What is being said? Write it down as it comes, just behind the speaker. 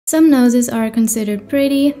Some noses are considered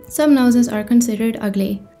pretty, some noses are considered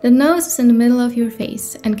ugly. The nose is in the middle of your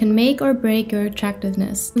face and can make or break your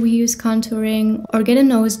attractiveness. We use contouring or get a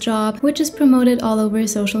nose job, which is promoted all over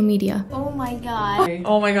social media. Oh my god.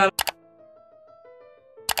 Oh my god.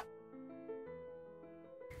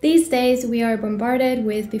 These days, we are bombarded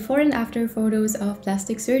with before and after photos of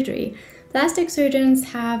plastic surgery. Plastic surgeons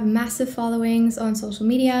have massive followings on social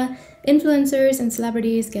media. Influencers and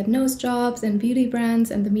celebrities get nose jobs, and beauty brands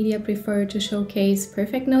and the media prefer to showcase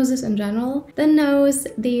perfect noses in general. The nose,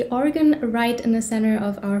 the organ right in the center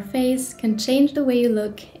of our face, can change the way you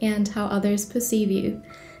look and how others perceive you,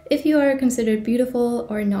 if you are considered beautiful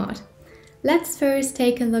or not. Let's first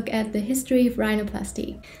take a look at the history of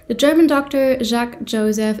rhinoplasty. The German doctor Jacques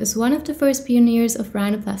Joseph is one of the first pioneers of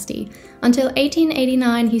rhinoplasty. Until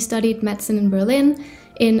 1889, he studied medicine in Berlin.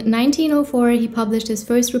 In 1904, he published his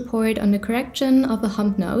first report on the correction of a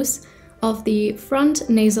hump nose of the front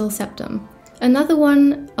nasal septum. Another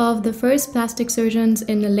one of the first plastic surgeons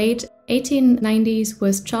in the late 1890s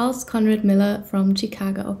was Charles Conrad Miller from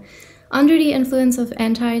Chicago. Under the influence of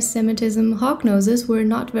anti-Semitism, hawk noses were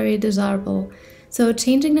not very desirable, so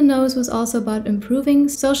changing the nose was also about improving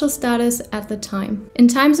social status at the time. In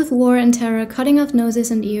times of war and terror, cutting off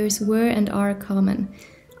noses and ears were and are common.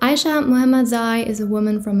 Aisha Mohammadzai is a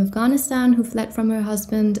woman from Afghanistan who fled from her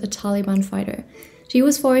husband, a Taliban fighter. She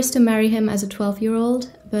was forced to marry him as a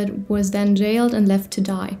 12-year-old, but was then jailed and left to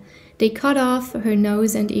die. They cut off her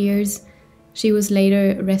nose and ears. She was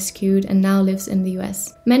later rescued and now lives in the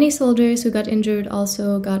US. Many soldiers who got injured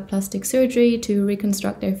also got plastic surgery to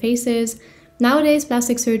reconstruct their faces. Nowadays,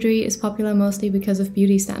 plastic surgery is popular mostly because of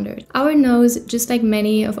beauty standards. Our nose, just like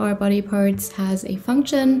many of our body parts, has a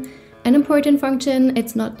function. An important function,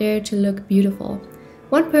 it's not there to look beautiful.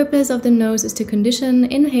 One purpose of the nose is to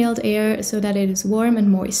condition inhaled air so that it is warm and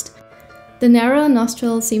moist. The narrow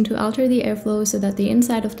nostrils seem to alter the airflow so that the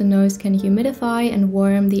inside of the nose can humidify and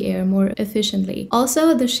warm the air more efficiently.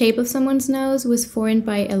 Also, the shape of someone's nose was formed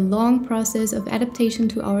by a long process of adaptation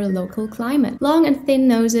to our local climate. Long and thin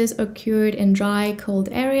noses occurred in dry, cold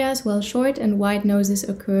areas, while short and wide noses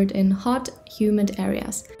occurred in hot, humid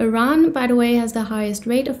areas. Iran, by the way, has the highest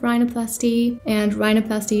rate of rhinoplasty, and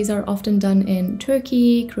rhinoplasties are often done in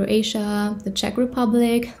Turkey, Croatia, the Czech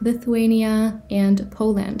Republic, Lithuania, and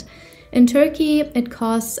Poland. In Turkey, it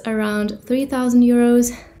costs around 3,000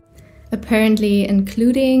 euros, apparently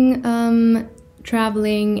including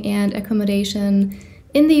traveling and accommodation.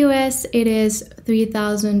 In the US, it is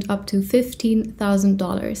 $3,000 up to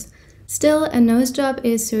 $15,000. Still, a nose job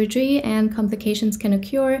is surgery and complications can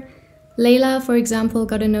occur. Layla, for example,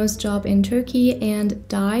 got a nose job in Turkey and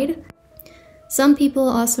died. Some people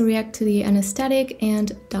also react to the anesthetic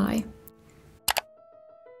and die.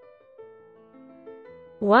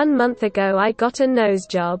 1 month ago I got a nose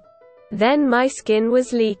job. Then my skin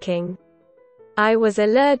was leaking. I was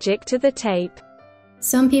allergic to the tape.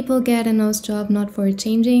 Some people get a nose job not for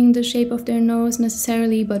changing the shape of their nose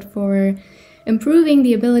necessarily, but for improving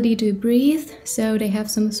the ability to breathe, so they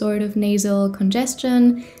have some sort of nasal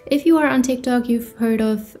congestion. If you are on TikTok, you've heard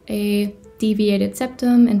of a deviated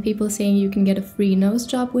septum and people saying you can get a free nose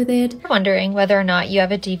job with it. If you're wondering whether or not you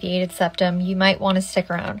have a deviated septum, you might want to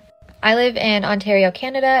stick around. I live in Ontario,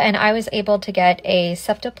 Canada, and I was able to get a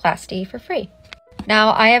septoplasty for free. Now,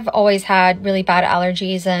 I have always had really bad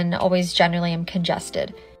allergies and always generally am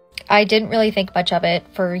congested. I didn't really think much of it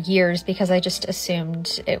for years because I just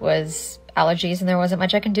assumed it was allergies and there wasn't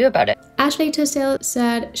much I can do about it. Ashley Tisdale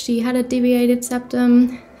said she had a deviated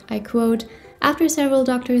septum. I quote, "After several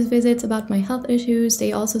doctor's visits about my health issues,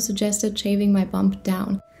 they also suggested shaving my bump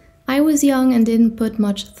down. I was young and didn't put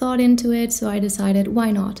much thought into it, so I decided why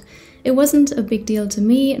not. It wasn't a big deal to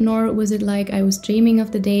me, nor was it like I was dreaming of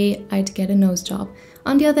the day I'd get a nose job.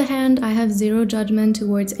 On the other hand, I have zero judgment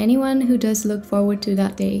towards anyone who does look forward to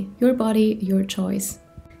that day. Your body, your choice."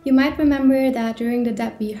 You might remember that during the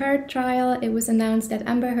Depp v. Heard trial, it was announced that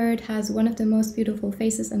Amber Heard has one of the most beautiful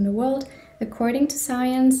faces in the world, according to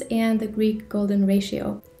science and the Greek golden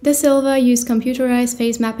ratio. De Silva used computerized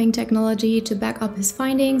face mapping technology to back up his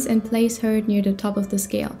findings and place Heard near the top of the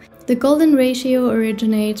scale. The golden ratio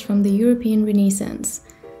originates from the European Renaissance.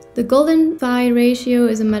 The golden phi ratio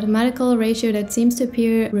is a mathematical ratio that seems to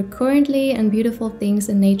appear recurrently in beautiful things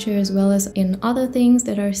in nature as well as in other things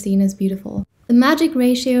that are seen as beautiful. The magic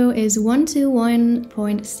ratio is 1 to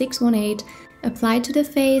 1.618. Applied to the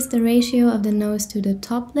face, the ratio of the nose to the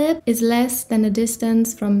top lip is less than the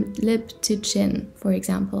distance from lip to chin, for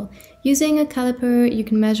example. Using a caliper, you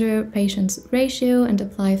can measure a patient's ratio and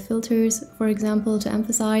apply filters, for example, to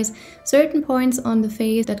emphasize certain points on the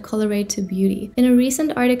face that correlate to beauty. In a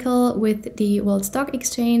recent article with the World Stock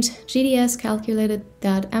Exchange, GDS calculated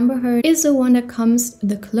that Amber Heard is the one that comes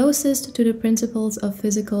the closest to the principles of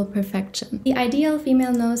physical perfection. The ideal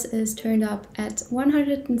female nose is turned up at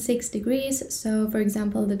 106 degrees, so for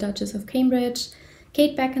example, the Duchess of Cambridge,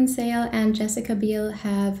 Kate Beckinsale and Jessica Biel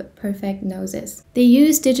have perfect noses. They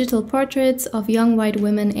use digital portraits of young white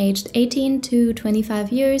women aged 18 to 25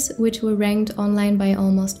 years, which were ranked online by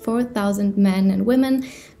almost 4,000 men and women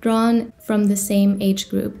drawn from the same age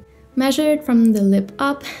group. Measured from the lip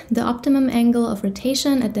up, the optimum angle of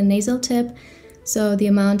rotation at the nasal tip, so the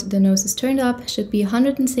amount the nose is turned up, should be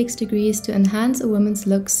 106 degrees to enhance a woman's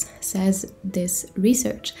looks, says this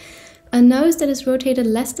research. A nose that is rotated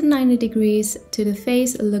less than 90 degrees to the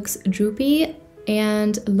face looks droopy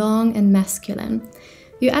and long and masculine.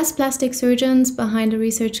 US plastic surgeons behind the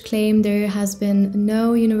research claim there has been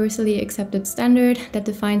no universally accepted standard that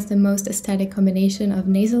defines the most aesthetic combination of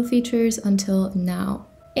nasal features until now.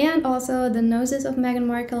 And also, the noses of Meghan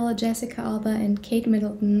Markle, Jessica Alba and Kate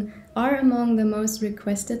Middleton are among the most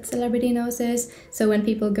requested celebrity noses. So when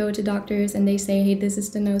people go to doctors and they say, hey, this is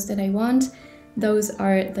the nose that I want, those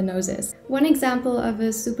are the noses. One example of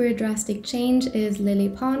a super drastic change is Lily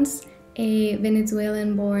Pons, a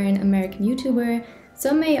Venezuelan-born American YouTuber.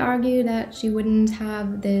 Some may argue that she wouldn't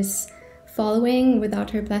have this following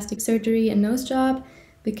without her plastic surgery and nose job,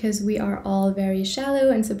 because we are all very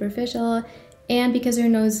shallow and superficial, and because her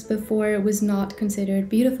nose before was not considered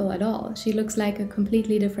beautiful at all. She looks like a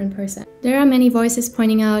completely different person. There are many voices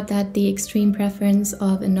pointing out that the extreme preference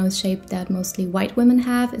of a nose shape that mostly white women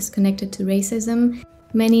have is connected to racism.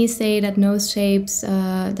 Many say that nose shapes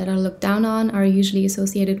that are looked down on are usually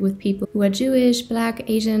associated with people who are Jewish, Black,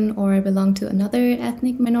 Asian, or belong to another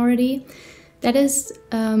ethnic minority. That is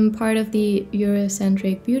part of the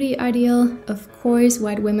eurocentric beauty ideal. Of course,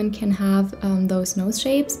 white women can have those nose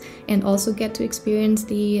shapes and also get to experience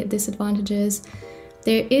the disadvantages.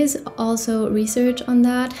 There is also research on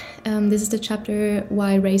that. This is the chapter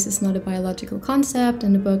Why Race is Not a Biological Concept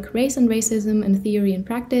in the book Race and Racism in Theory and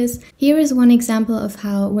Practice. Here is one example of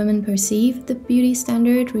how women perceive the beauty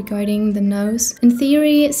standard regarding the nose. In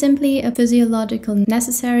theory, simply a physiological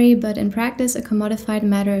necessary, but in practice a commodified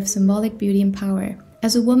matter of symbolic beauty and power.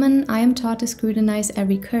 As a woman, I am taught to scrutinize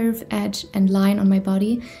every curve, edge, and line on my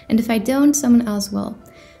body, and if I don't, someone else will.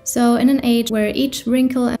 So in an age where each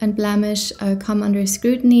wrinkle and blemish come under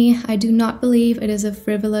scrutiny, I do not believe it is a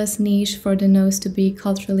frivolous niche for the nose to be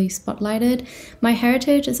culturally spotlighted. My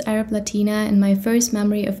heritage is Arab Latina, and my first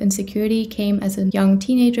memory of insecurity came as a young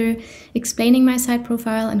teenager, explaining my side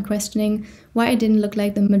profile and questioning why I didn't look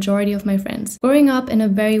like the majority of my friends. Growing up in a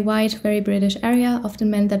very white, very British area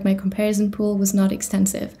often meant that my comparison pool was not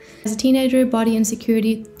extensive. As a teenager, body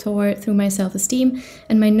insecurity tore through my self-esteem,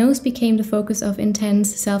 and my nose became the focus of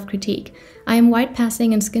intense self-critique. I am white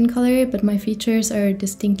passing in skin color, but my features are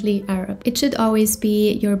distinctly Arab. It should always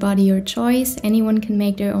be your body, your choice. Anyone can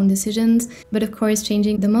make their own decisions, but of course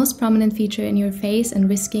changing the most prominent feature in your face and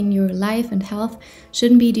risking your life and health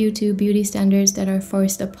shouldn't be due to beauty standards that are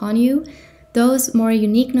forced upon you. Those more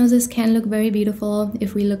unique noses can look very beautiful.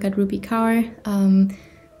 If we look at Rupi Kaur,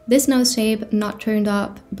 this nose shape, not turned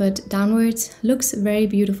up but downwards, looks very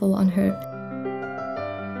beautiful on her.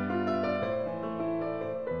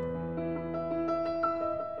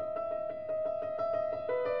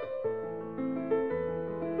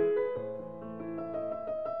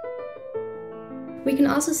 We can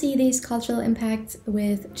also see these cultural impacts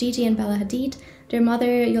with Gigi and Bella Hadid. Their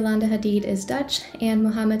mother, Yolanda Hadid, is Dutch, and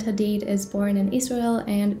Mohammed Hadid is born in Israel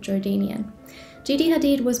and Jordanian. Gigi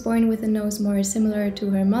Hadid was born with a nose more similar to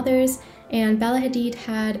her mother's, and Bella Hadid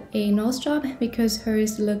had a nose job because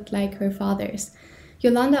hers looked like her father's.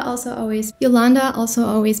 Yolanda also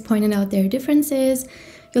always pointed out their differences.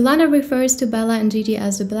 Yolanda refers to Bella and Gigi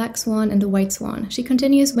as the black swan and the white swan. She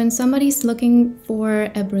continues, when somebody's looking for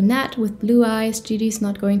a brunette with blue eyes, Gigi's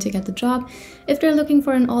not going to get the job. If they're looking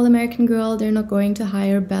for an all-American girl, they're not going to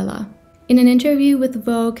hire Bella. In an interview with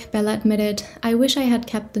Vogue, Bella admitted, I wish I had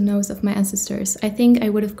kept the nose of my ancestors. I think I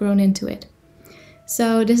would have grown into it.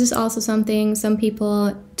 So this is also something some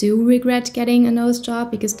people do regret getting a nose job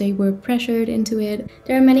because they were pressured into it.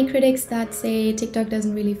 There are many critics that say TikTok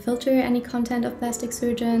doesn't really filter any content of plastic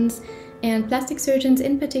surgeons, and plastic surgeons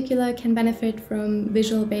in particular can benefit from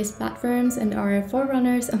visual-based platforms and are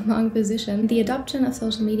forerunners among physicians in the adoption of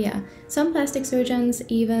social media. Some plastic surgeons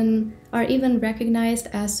are even recognized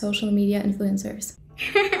as social media influencers.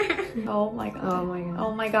 Oh my god. Oh my god.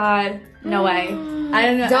 Oh my god. No way. I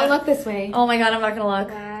don't know. Don't look this way. Oh my god, I'm not gonna look.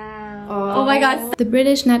 Wow. Oh my god. The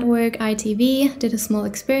British network ITV did a small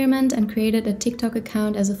experiment and created a TikTok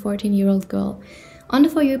account as a 14-year-old girl. On the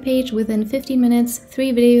For You page, within 15 minutes,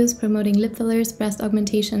 3 videos promoting lip fillers, breast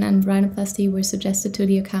augmentation, and rhinoplasty were suggested to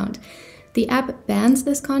the account. The app bans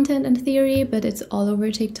this content in theory, but it's all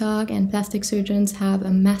over TikTok, and plastic surgeons have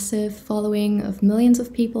a massive following of millions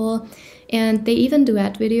of people, and they even do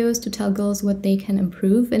ad videos to tell girls what they can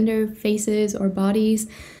improve in their faces or bodies.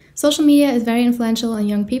 Social media is very influential on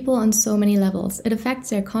young people on so many levels. It affects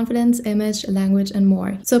their confidence, image, language, and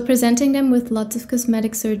more. So presenting them with lots of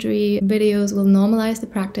cosmetic surgery videos will normalize the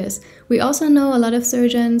practice. We also know a lot of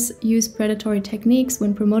surgeons use predatory techniques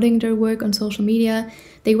when promoting their work on social media.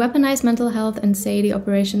 They weaponize mental health and say the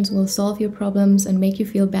operations will solve your problems and make you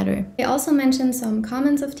feel better. They also mentioned some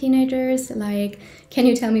comments of teenagers like, "Can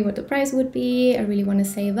you tell me what the price would be? I really want to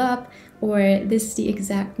save up," or "This is the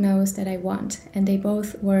exact nose that I want," and they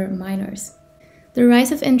both were minors. The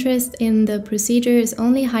rise of interest in the procedure is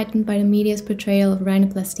only heightened by the media's portrayal of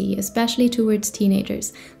rhinoplasty, especially towards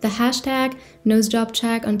teenagers. The hashtag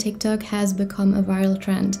 #NoseJobCheck on TikTok has become a viral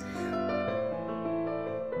trend.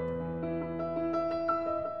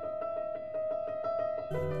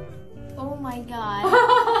 Oh my god.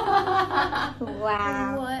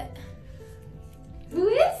 Wow. What? Who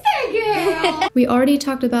is that girl? We already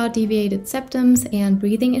talked about deviated septums and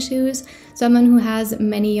breathing issues. Someone who has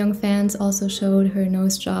many young fans also showed her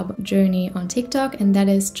nose job journey on TikTok, and that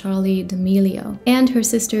is Charli D'Amelio, and her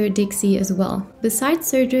sister Dixie as well. Besides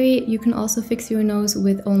surgery, you can also fix your nose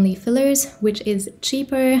with only fillers, which is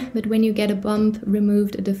cheaper, but when you get a bump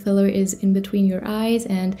removed, the filler is in between your eyes,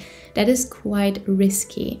 and that is quite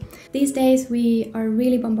risky. These days, we are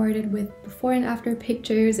really bombarded with before and after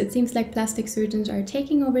pictures. It seems like plastic surgeons are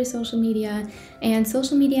taking over social media, and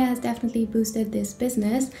social media has definitely boosted this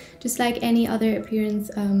business, just like any other appearance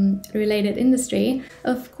related industry.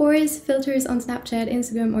 Of course, filters on Snapchat,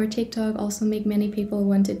 Instagram, or TikTok also make many people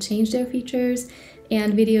want to change their features,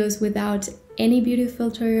 and videos without any beauty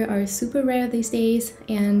filter are super rare these days,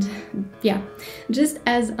 and yeah, just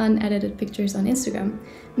as unedited pictures on Instagram.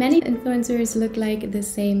 Many influencers look like the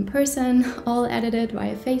same person, all edited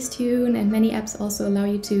via Facetune, and many apps also allow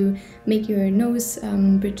you to make your nose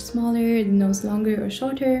bridge smaller, the nose longer or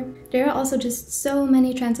shorter. There are also just so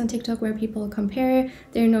many trends on TikTok where people compare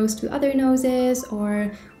their nose to other noses,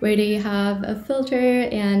 or where they have a filter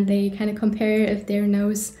and they kind of compare if their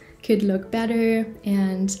nose could look better,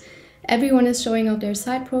 and everyone is showing off their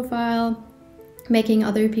side profile, making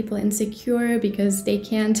other people insecure because they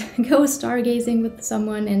can't go stargazing with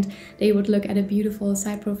someone and they would look at a beautiful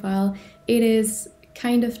side profile. It is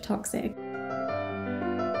kind of toxic.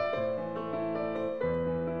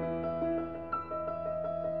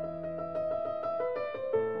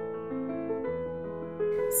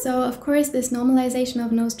 So of course, this normalization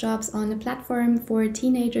of nose jobs on a platform for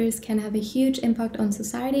teenagers can have a huge impact on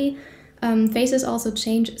society. Faces also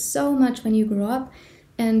change so much when you grow up,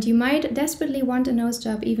 and you might desperately want a nose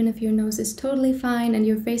job even if your nose is totally fine and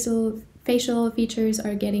your facial features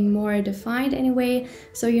are getting more defined anyway,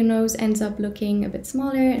 so your nose ends up looking a bit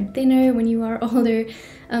smaller and thinner when you are older.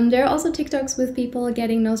 There are also TikToks with people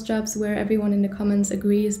getting nose jobs where everyone in the comments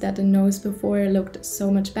agrees that the nose before looked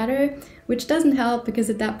so much better, which doesn't help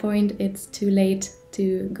because at that point it's too late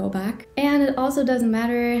to go back. And it also doesn't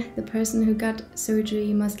matter, the person who got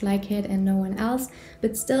surgery must like it and no one else,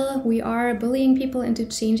 but still we are bullying people into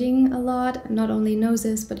changing a lot, not only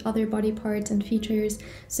noses but other body parts and features.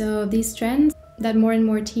 So these trends that more and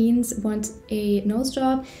more teens want a nose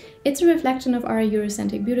job, it's a reflection of our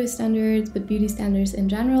eurocentric beauty standards, but beauty standards in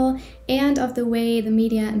general, and of the way the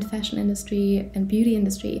media and fashion industry and beauty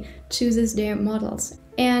industry chooses their models.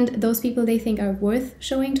 And those people they think are worth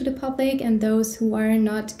showing to the public, and those who are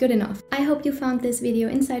not good enough. I hope you found this video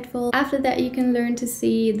insightful. After that, you can learn to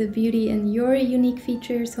see the beauty in your unique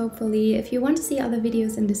features, hopefully. If you want to see other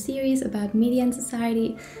videos in the series about media and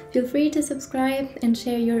society, feel free to subscribe and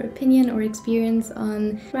share your opinion or experience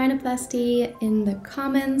on rhinoplasty in the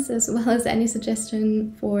comments, as well as any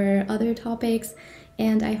suggestion for other topics.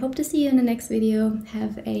 And I hope to see you in the next video.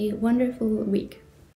 Have a wonderful week.